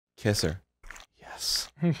Kiss her. Yes.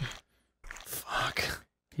 Fuck.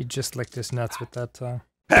 He just licked his nuts with that tongue.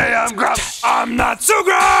 Hey, I'm Grumps. I'm not so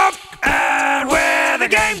Grump, and we're the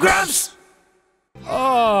Game Grumps.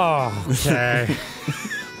 Oh, okay.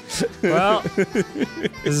 Well,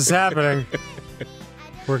 this is happening.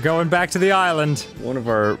 We're going back to the island. One of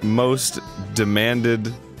our most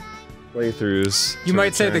demanded playthroughs. You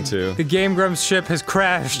might say the Game Grumps ship has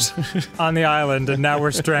crashed on the island, and now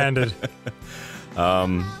we're stranded.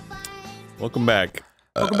 Welcome back.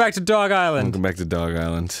 Welcome back to Dog Island. Welcome back to Dog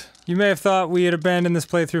Island. You may have thought we had abandoned this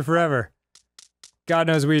playthrough forever. God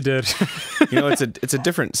knows we did. You know, it's a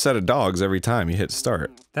different set of dogs every time you hit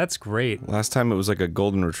start. That's great. Last time it was like a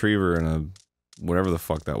golden retriever and a whatever the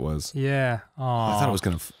fuck that was. Yeah. Aww. I thought it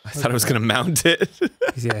was gonna mount it.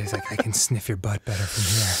 Yeah, he's like, I can sniff your butt better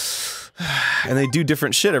from here. And they do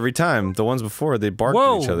different shit every time. The ones before, they bark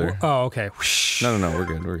at each other. Oh, okay. No, we're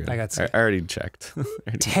good, we're good. I got I already checked.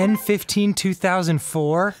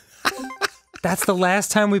 10/15/2004? That's the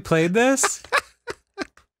last time we played this?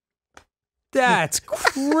 That's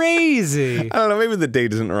crazy. I don't know, maybe the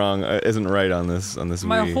date isn't right on this My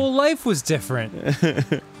Wii. whole life was different.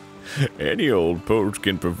 Any old poach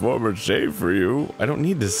can perform a save for you. I don't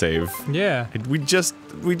need to save. Yeah. We just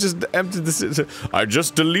emptied this. I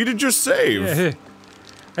just deleted your save. Yeah.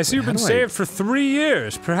 I see you've been saved for 3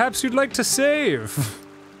 years. Perhaps you'd like to save.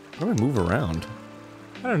 How do I move around?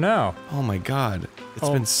 I don't know. Oh my god. It's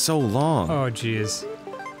been so long. Oh, jeez.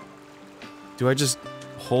 Do I just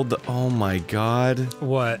hold the- oh my god.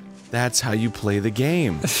 What? That's how you play the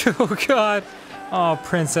game. Oh god. Oh,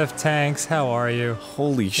 Prince F. Tanks, how are you?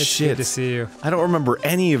 Holy It's shit. good to see you. I don't remember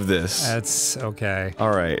any of this. That's okay.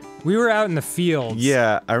 Alright. We were out in the fields.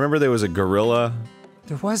 Yeah, I remember there was a gorilla.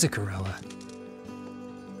 There was a gorilla.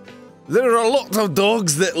 There are lots of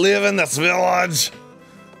dogs that live in this village.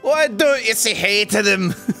 Why don't you say hey to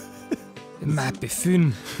them? It might be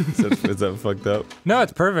fun. Is that fucked up? No,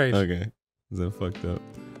 it's perfect. Okay. Is that fucked up?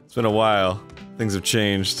 It's been a while. Things have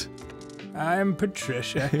changed. I'm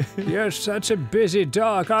Patricia. You're such a busy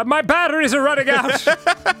dog. My batteries are running out!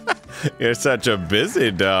 You're such a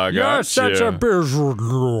busy dog, You're aren't such you? a busy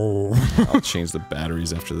dog. I'll change the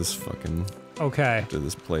batteries after this fucking... Okay. After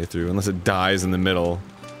this playthrough. Unless it dies in the middle.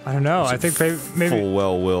 I don't know, I think maybe Full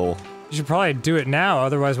well will. you should probably do it now,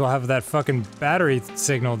 otherwise we'll have that fucking battery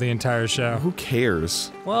signal the entire show. Who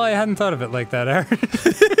cares? Well, I hadn't thought of it like that, Aaron.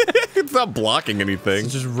 It's not blocking anything.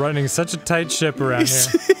 It's just running such a tight ship around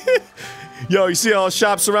here. Yo, you see all the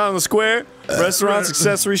shops around the square? Restaurants,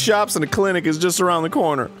 accessory shops, and a clinic is just around the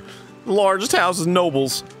corner. The largest house is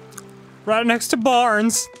Noble's. Right next to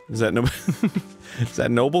Barnes. Is that Is that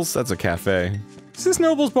Noble's? That's a cafe. Is this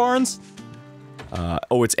Noble's Barnes?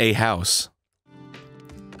 Oh, it's a house.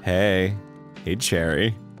 Hey. Hey,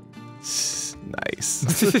 Cherry. Nice.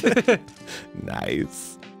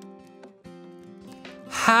 Nice.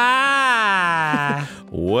 Hi!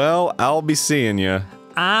 Well, I'll be seeing you.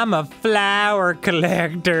 I'm a flower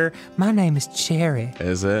collector. My name is Cherry.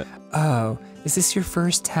 Is it? Oh, is this your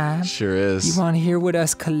first time? Sure is. You want to hear what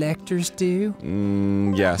us collectors do?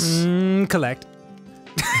 Yes. Collect.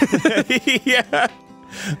 Yeah.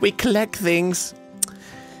 We collect things.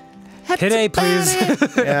 Hit A, please.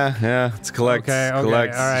 Yeah, it's collect. Okay,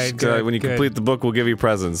 collect. alright, good, When you complete the book, we'll give you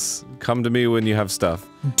presents. Come to me when you have stuff.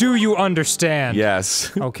 Do you understand?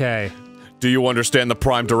 Yes. Okay. Do you understand the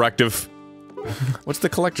Prime Directive? What's the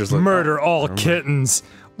collector's look? Murder all kittens.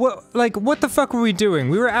 What the fuck were we doing?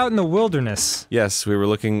 We were out in the wilderness. Yes, we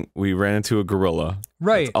ran into a gorilla.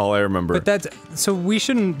 Right. That's all I remember. But so we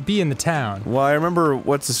shouldn't be in the town. Well, I remember,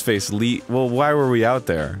 what's his face, Lee. Well, why were we out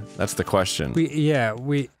there? That's the question.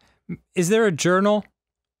 Is there a journal?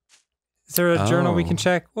 Is there a journal we can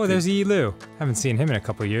check? Oh, there's E. Lou. Haven't seen him in a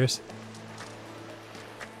couple years.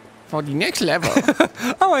 For the next level,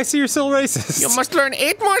 Oh, I see you're still racist. you must learn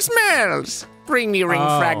 8 more smells. Bring me ring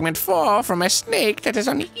fragment 4 from a snake that is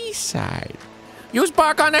on the east side. Use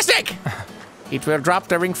bark on the snake. It will drop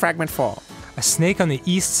the ring fragment 4. A snake on the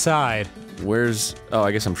east side. Where's... Oh,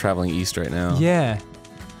 I guess I'm traveling east right now. Yeah.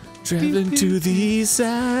 Traveling to the east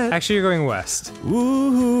side. Actually, you're going west.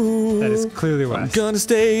 Ooh. That is clearly west. I'm gonna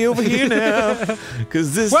stay over here now.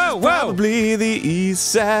 Cause this is probably the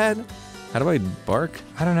east side. How do I bark?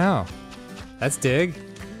 I don't know. That's dig.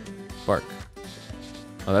 Bark.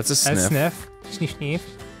 Oh, that's a sniff. That's sniff. Sniff,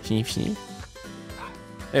 sniff. Sniff, sniff.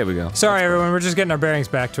 There we go. Sorry, everyone. We're just getting our bearings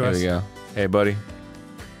back to us. There we go. Hey, buddy.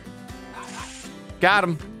 Got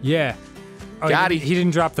him. Yeah. Oh, Got him. He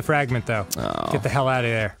didn't drop the fragment, though. Oh. Get the hell out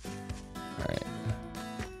of there. Alright.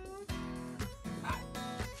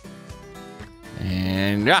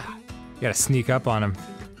 And You gotta sneak up on him.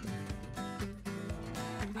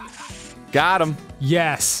 Got him.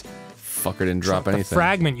 Yes. Fucker didn't drop The anything.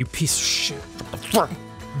 fragment, you piece of shit.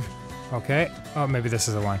 Okay. Oh, maybe this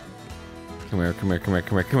is the one. Come here, come here, come here,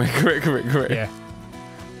 come here, come here, come here, come here, come here. Yeah.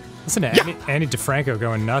 Listen to Andy DeFranco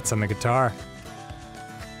going nuts on the guitar.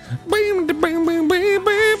 Boom, boom, boom, boom,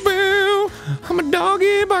 boom, boom. I'm a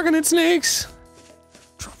doggy barking at snakes.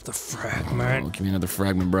 Drop the fragment. Oh, give me another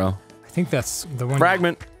fragment, bro. I think that's the one.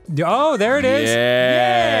 Fragment. Oh, there it is.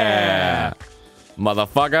 Yeah.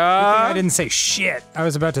 Motherfucker. I didn't say shit. I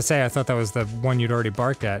was about to say I thought that was the one you'd already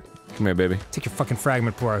barked at. Come here, baby. Take your fucking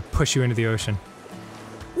fragment before I push you into the ocean.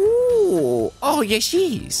 Ooh, oh yes,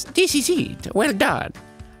 yes. This is it. Well done.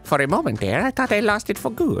 For a moment there, I thought I lost it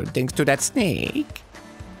for good, thanks to that snake.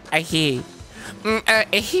 Him.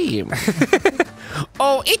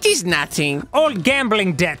 Oh, it is nothing. All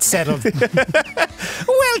gambling debt settled.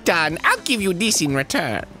 Well done. I'll give you this in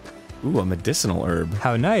return. Ooh, a medicinal herb.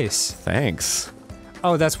 How nice. Thanks.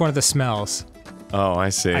 Oh, that's one of the smells. Oh, I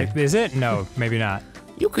see. Is it? No, maybe not.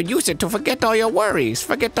 You could use it to forget all your worries,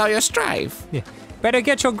 forget all your strife. Yeah. Better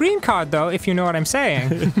get your green card, though, if you know what I'm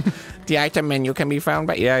saying. The item menu can be found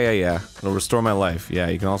by... Yeah. It'll restore my life. Yeah,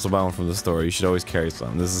 you can also buy one from the store. You should always carry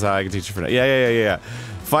some. This is how I can teach you for now. Yeah.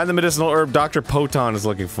 Find the medicinal herb Dr. Poton is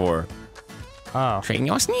looking for. Oh. Train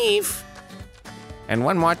your sniff. And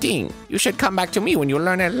one more thing. You should come back to me when you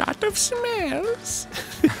learn a lot of smells.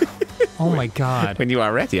 Oh my god. When you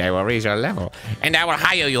are ready, I will raise your level. And I will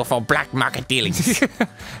hire you for black market dealings.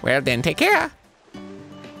 Well then, take care.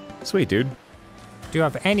 Sweet, dude. Do you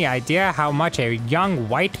have any idea how much a young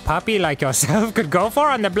white puppy like yourself could go for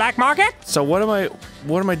on the black market? So what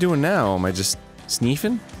am I doing now? Am I just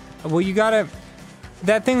sneezing? Well, you gotta...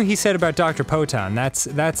 That thing he said about Dr. Poton, that's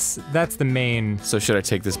the main... So should I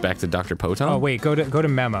take this back to Dr. Poton? Oh wait, go to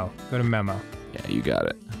memo. Go to memo. Yeah, you got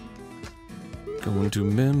it. Going to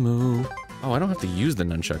memo. Oh, I don't have to use the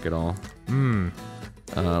nunchuck at all.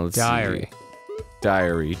 Let's Diary. see.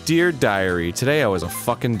 Diary. Dear diary, today I was a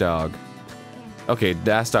fucking dog. Okay,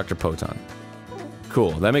 that's Dr. Poton.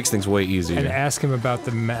 Cool, that makes things way easier. And ask him about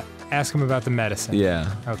the medicine.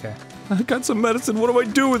 Yeah. Okay. I got some medicine, what do I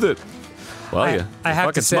do with it? Well, I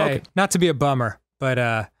have to say, smoke it. not to be a bummer,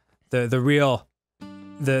 but the real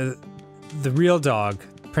dog,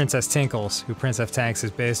 Princess Tinkles, who Prince F Tanks is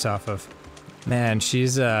based off of, man,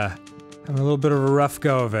 she's having a little bit of a rough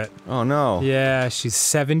go of it. Oh no. Yeah, she's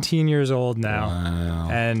 17 years old now. Wow.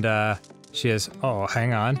 And she has, oh,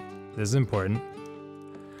 hang on, this is important.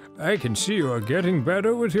 I can see you are getting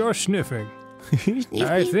better with your sniffing.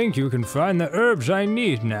 I think you can find the herbs I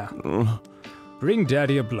need now. Bring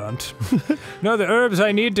Daddy a blunt. No, the herbs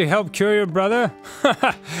I need to help cure your brother?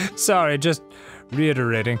 Sorry, just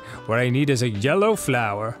reiterating. What I need is a yellow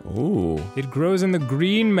flower. Ooh. It grows in the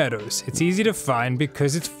green meadows. It's easy to find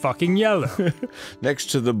because it's fucking yellow.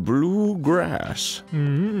 Next to the blue grass.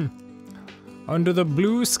 Under the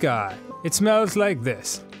blue sky. It smells like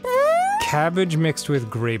this. Cabbage mixed with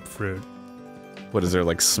grapefruit. What is there,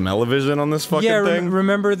 like smell-o-vision on this fucking Yeah, thing?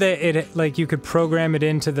 remember that it, like, you could program it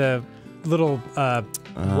into the little,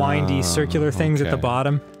 windy circular things at the okay.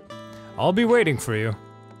 bottom. I'll be waiting for you.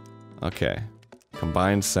 Okay.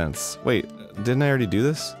 Combined sense. Wait, didn't I already do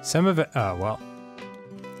this? Some of it, oh, well.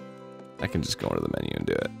 I can just go into the menu and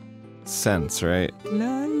do it. Sense, right?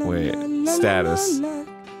 La, la, Wait, la, la, status. la, la.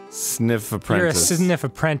 Sniff You're a apprentice. sniff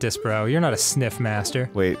apprentice, bro. You're not a sniff master.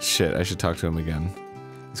 Wait, shit, I should talk to him again.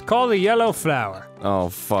 It's called a yellow flower. Oh,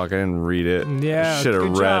 fuck, I didn't read it. Yeah, Should've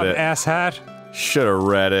good read job, it. asshat. Should've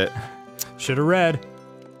read it. Should've read.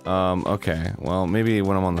 Okay. Well, maybe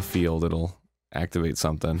when I'm on the field, it'll activate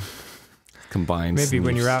something. Combined Maybe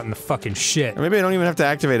when sneeze. you're out in the fucking shit. Or maybe I don't even have to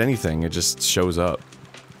activate anything, it just shows up.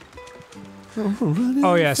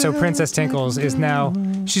 Oh yeah, so Princess Tinkles is now,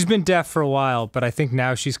 she's been deaf for a while, but I think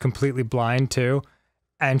now she's completely blind too.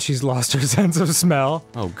 And she's lost her sense of smell.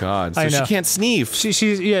 Oh god, so I know. she can't sneeze.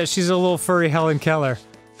 She's a little furry Helen Keller.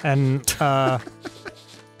 And,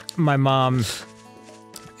 my mom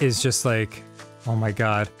is just like, oh my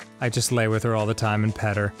god, I just lay with her all the time and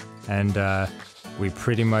pet her. And, we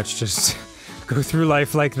pretty much just go through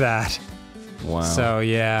life like that. Wow. So,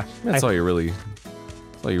 yeah. That's all you really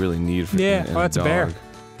need for Yeah, in well, that's a dog. bear.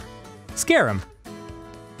 Scare him.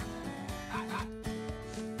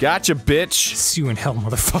 Gotcha, bitch. See you in hell,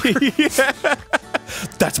 motherfucker.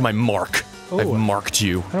 That's my mark. Oh. I've marked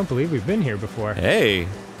you. I don't believe we've been here before. Hey,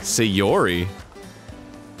 Sayori.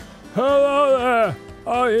 Hello there.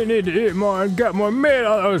 Oh, you need to eat more and get more meat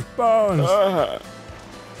on those bones.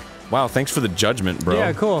 Wow, thanks for the judgment, bro.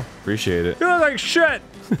 Yeah, cool. Appreciate it. You look like shit.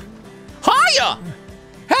 Hiya!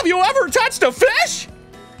 Have you ever touched a fish?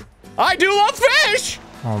 I do love fish!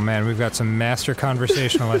 Oh man, we've got some master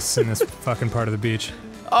conversationalists in this fucking part of the beach.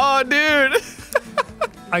 Oh, dude!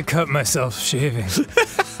 I cut myself shaving.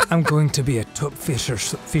 I'm going to be a top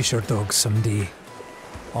fisher dog someday.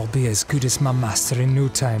 I'll be as good as my master in no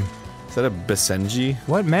time. Is that a Basenji?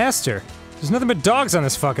 What master? There's nothing but dogs on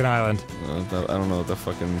this fucking island. I don't know what the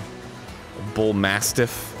fucking... Bull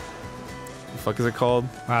Mastiff? What the fuck is it called?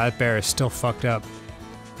 Wow, that bear is still fucked up.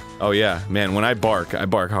 Oh yeah, man, when I bark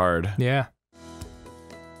hard. Yeah.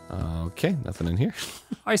 Okay, nothing in here.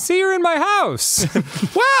 I see you're in my house!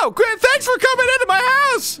 Wow, great, thanks for coming into my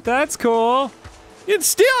house! That's cool. You didn't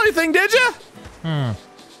steal anything, did you? Oh.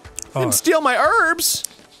 Didn't steal my herbs!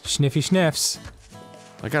 Sniffy sniffs.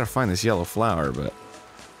 I gotta find this yellow flower, but...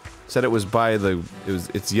 Said it was by the...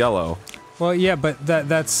 It's yellow. Well, yeah, but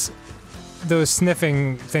that's... Those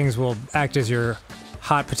sniffing things will act as your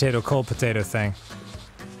hot potato, cold potato thing.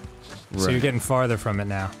 So Right. you're getting farther from it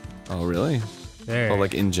now. Oh, really? There. Oh,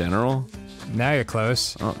 like in general? Now you're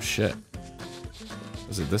close. Oh, shit.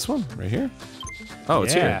 Is it this one? Right here? Oh,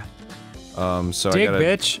 it's Yeah. here. So Dig, I gotta...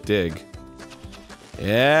 bitch. Dig.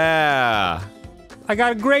 Yeah! I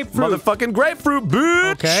got a grapefruit. Motherfucking grapefruit,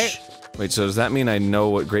 bitch! Okay. Wait, so does that mean I know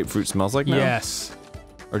what grapefruit smells like now? Yes.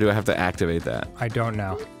 Or do I have to activate that? I don't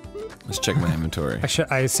know. Let's check my inventory.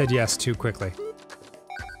 I said yes too quickly.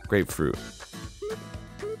 Grapefruit.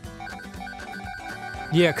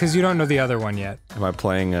 Yeah, because you don't know the other one yet. Am I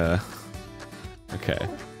playing, Okay.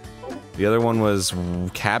 The other one was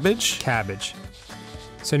cabbage? Cabbage.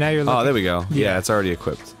 So now you're looking... Oh, there we go. Yeah, Yeah. it's already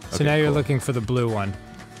equipped. So Okay, now you're cool. looking for the blue one.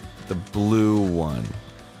 The blue one. You know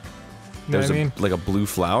There's what I mean? like a blue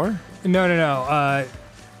flower? No.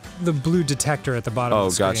 The blue detector at the bottom of Oh,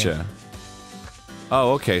 the screen. gotcha.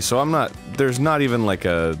 Oh, okay, so I'm not... There's not even like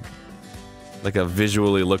a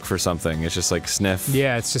visually look for something. It's just like sniff.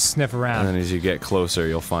 Yeah, it's just sniff And around. then as you get closer,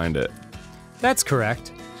 you'll find it. That's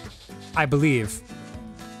correct. I believe.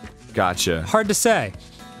 Gotcha. Hard to say.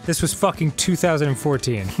 This was fucking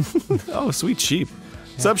 2014. Oh, sweet sheep.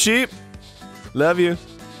 What's up, sheep? Love you.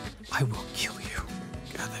 I will kill you.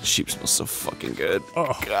 God, that sheep smells so fucking good.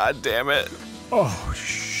 Oh. God damn it. Oh,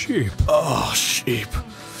 sheep. Oh, sheep.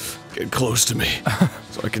 Get close to me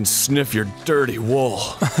so I can sniff your dirty wool.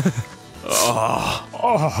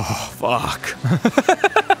 Oh, fuck.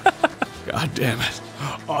 God damn it.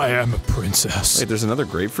 I am a princess. Wait, there's another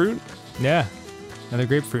grapefruit? Yeah. Another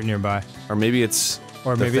grapefruit nearby. Or maybe it's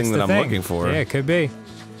Or the maybe thing it's that the I'm thing. looking for. Yeah, it could be.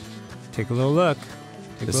 Take a little look.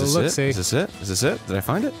 Take a Is little this look, it? see. Is this it? Is this it? Did I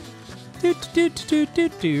find it?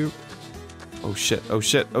 Do. Oh shit, oh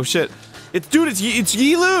shit, oh shit. It's, dude, it's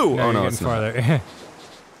Yilu! No, Oh you're no, getting it's not. farther.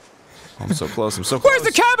 Oh, I'm so close, I'm so close. Where's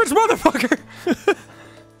the cabbage, motherfucker?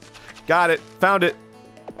 Got it, found it.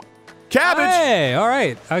 Cabbage! Hey, all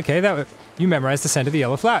right. Okay, you memorized the scent of the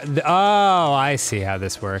yellow flower. Oh, I see how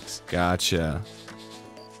this works. Gotcha.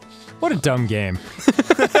 What a dumb game.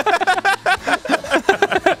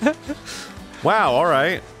 Wow,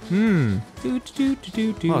 alright. Do.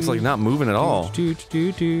 Oh, it's like not moving at all. Do.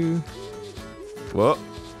 Whoa.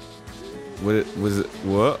 Was it,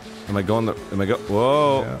 whoa. Am I going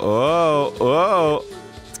whoa, Yeah. whoa, whoa.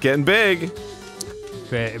 It's getting big.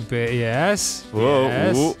 Yes. Whoa,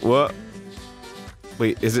 Yes. whoa, whoa.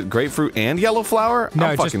 Wait, is it grapefruit and yellow flower? No,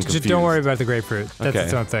 I'm fucking just confused. don't worry about the grapefruit. That's Okay.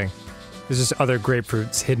 its own thing. There's just other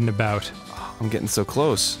grapefruits hidden about. I'm getting so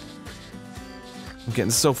close. I'm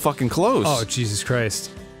getting so fucking close. Oh, Jesus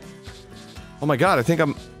Christ. Oh my god, I think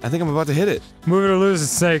I'm about to hit it. Move it or lose it,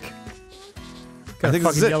 Snake. Got I think a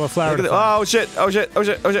this is fucking it. yellow flower. Look at to it. find. Oh shit, oh shit, oh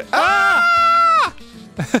shit, oh shit. Ah!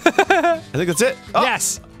 I think that's it. Oh.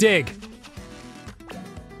 Yes, dig.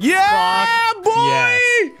 Yeah, Fuck boy!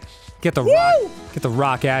 yes. Get the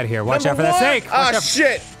rock out of here. Watch out for that snake. Watch Ah, out.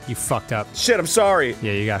 shit. You fucked up. Shit, I'm sorry.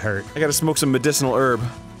 Yeah, you got hurt. I gotta smoke some medicinal herb.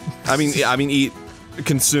 I mean eat.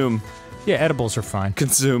 Consume. Yeah, edibles are fine.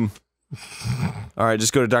 Consume. Alright,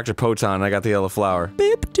 just go to Dr. Poton. I got the yellow flower.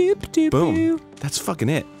 Beep, doop, doop, Boom. doop. That's fucking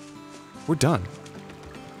it. We're done.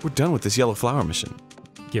 We're done with this yellow flower mission.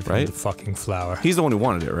 Give him Right? the fucking flower. He's the one who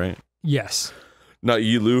wanted it, right? Yes. Not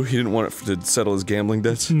Yilu. He didn't want it to settle his gambling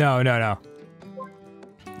debts. No.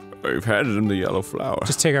 I've handed him the yellow flower.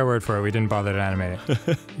 Just take our word for it. We didn't bother to animate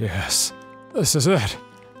it. Yes. This is it.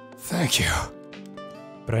 Thank you.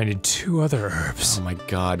 But I need 2 other herbs. Oh my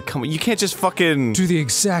god, come on, you can't just fucking... Do the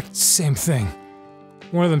exact same thing.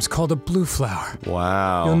 One of them's called a blue flower.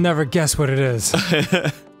 Wow. You'll never guess what it is.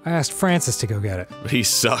 I asked Francis to go get it, He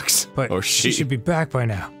sucks. but or she should be back by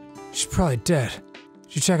now. She's probably dead.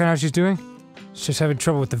 Did you check on how she's doing? She's just having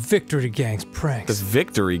trouble with the Victory Gang's The pranks.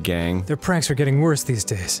 Victory Gang. Their pranks are getting worse these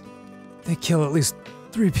days. They kill at least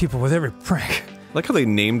 3 people with every prank. Like how they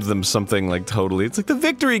named them something like totally. It's like the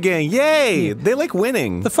Victory Gang. Yay! They like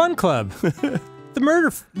winning. The Fun Club. the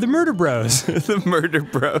Murder Bros. The Murder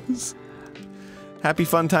Bros. Happy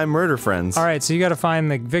Fun Time Murder Friends. All right, so you got to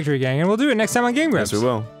find the Victory Gang, and we'll do it next time on GameGrumps. Yes, we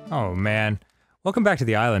will. Oh man, welcome back to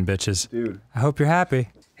the island, bitches. Dude. I hope you're happy.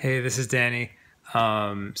 Hey, this is Danny.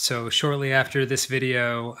 So shortly after this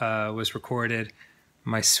video was recorded,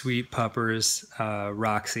 my sweet puppers,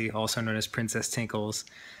 Roxy, also known as Princess Tinkles,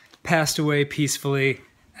 passed away peacefully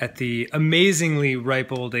at the amazingly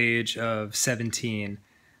ripe old age of 17.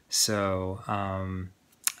 So I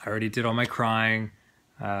already did all my crying.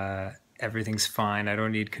 Everything's fine. I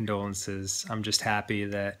don't need condolences. I'm just happy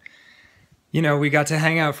that, you know, we got to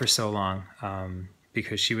hang out for so long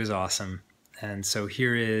because she was awesome. And so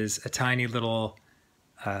here is a tiny little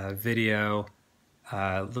video,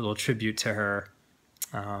 little tribute to her.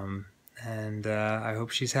 And I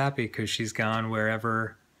hope she's happy because she's gone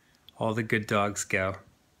wherever all the good dogs go.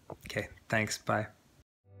 Okay, thanks. Bye.